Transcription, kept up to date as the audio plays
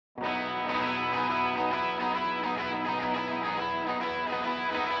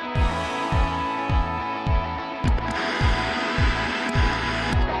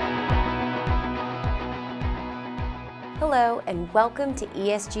Hello and welcome to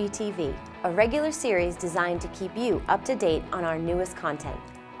ESG TV, a regular series designed to keep you up to date on our newest content,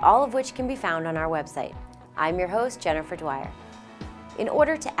 all of which can be found on our website. I'm your host, Jennifer Dwyer. In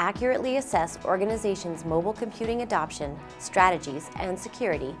order to accurately assess organizations' mobile computing adoption, strategies, and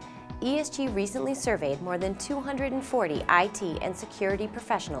security, ESG recently surveyed more than 240 IT and security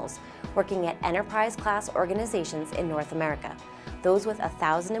professionals working at enterprise-class organizations in North America, those with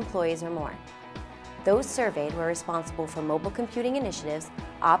 1,000 employees or more. Those surveyed were responsible for mobile computing initiatives,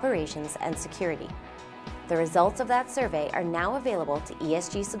 operations, and security. The results of that survey are now available to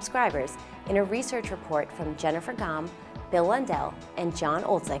ESG subscribers in a research report from Jennifer Gahm, Bill Lundell, and John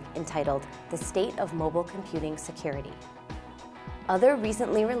Olczyk entitled The State of Mobile Computing Security. Other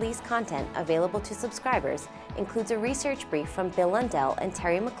recently released content available to subscribers includes a research brief from Bill Lundell and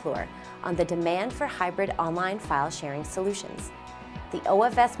Terry McClure on the demand for hybrid online file sharing solutions. The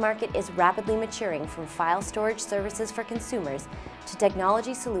OFS market is rapidly maturing from file storage services for consumers to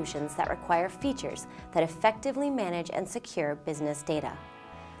technology solutions that require features that effectively manage and secure business data.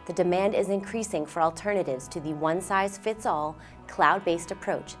 The demand is increasing for alternatives to the one-size-fits-all, cloud-based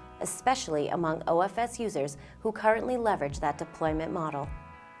approach, especially among OFS users who currently leverage that deployment model.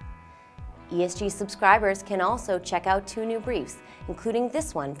 ESG subscribers can also check out 2 new briefs, including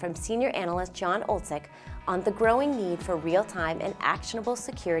this one from Senior Analyst John Olczyk on the growing need for real-time and actionable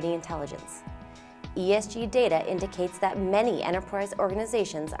security intelligence. ESG data indicates that many enterprise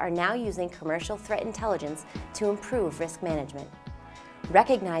organizations are now using commercial threat intelligence to improve risk management.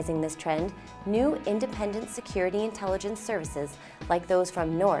 Recognizing this trend, new independent security intelligence services like those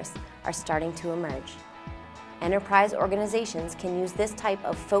from Norse are starting to emerge. Enterprise organizations can use this type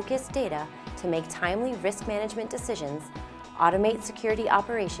of focused data to make timely risk management decisions, automate security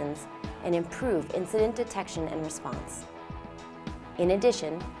operations, and improve incident detection and response. In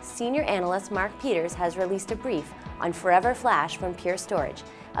addition, Senior Analyst Mark Peters has released a brief on Forever Flash from Pure Storage,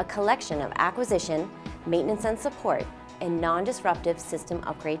 a collection of acquisition, maintenance and support, and non-disruptive system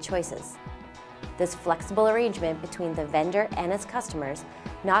upgrade choices. This flexible arrangement between the vendor and its customers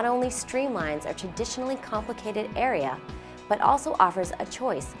not only streamlines a traditionally complicated area, but also offers a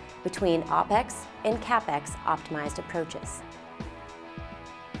choice between OpEx and CapEx optimized approaches.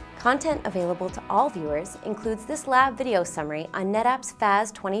 Content available to all viewers includes this lab video summary on NetApp's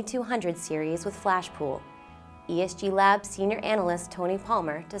FAS 2200 series with FlashPool. ESG Lab Senior Analyst Tony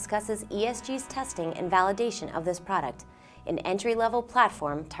Palmer discusses ESG's testing and validation of this product, an entry-level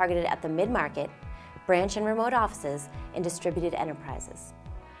platform targeted at the mid-market, branch and remote offices, and distributed enterprises.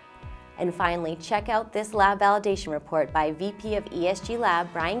 And finally, check out this lab validation report by VP of ESG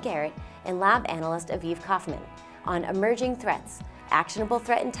Lab Brian Garrett and Lab Analyst Aviv Kaufman on emerging threats, actionable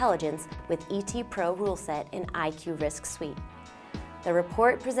threat intelligence with ET Pro rule set and IQ Risk Suite. The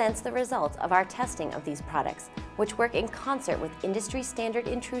report presents the results of our testing of these products, which work in concert with industry standard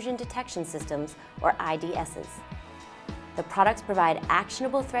intrusion detection systems, or IDSs. The products provide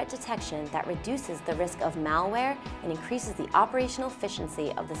actionable threat detection that reduces the risk of malware and increases the operational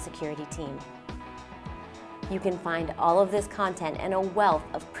efficiency of the security team. You can find all of this content and a wealth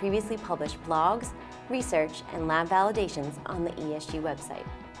of previously published blogs, research, and lab validations on the ESG website.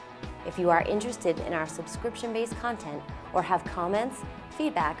 If you are interested in our subscription-based content or have comments,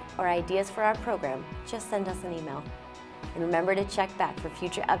 feedback, or ideas for our program, just send us an email. And remember to check back for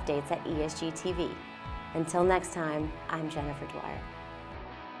future updates at ESG TV. Until next time, I'm Jennifer Dwyer.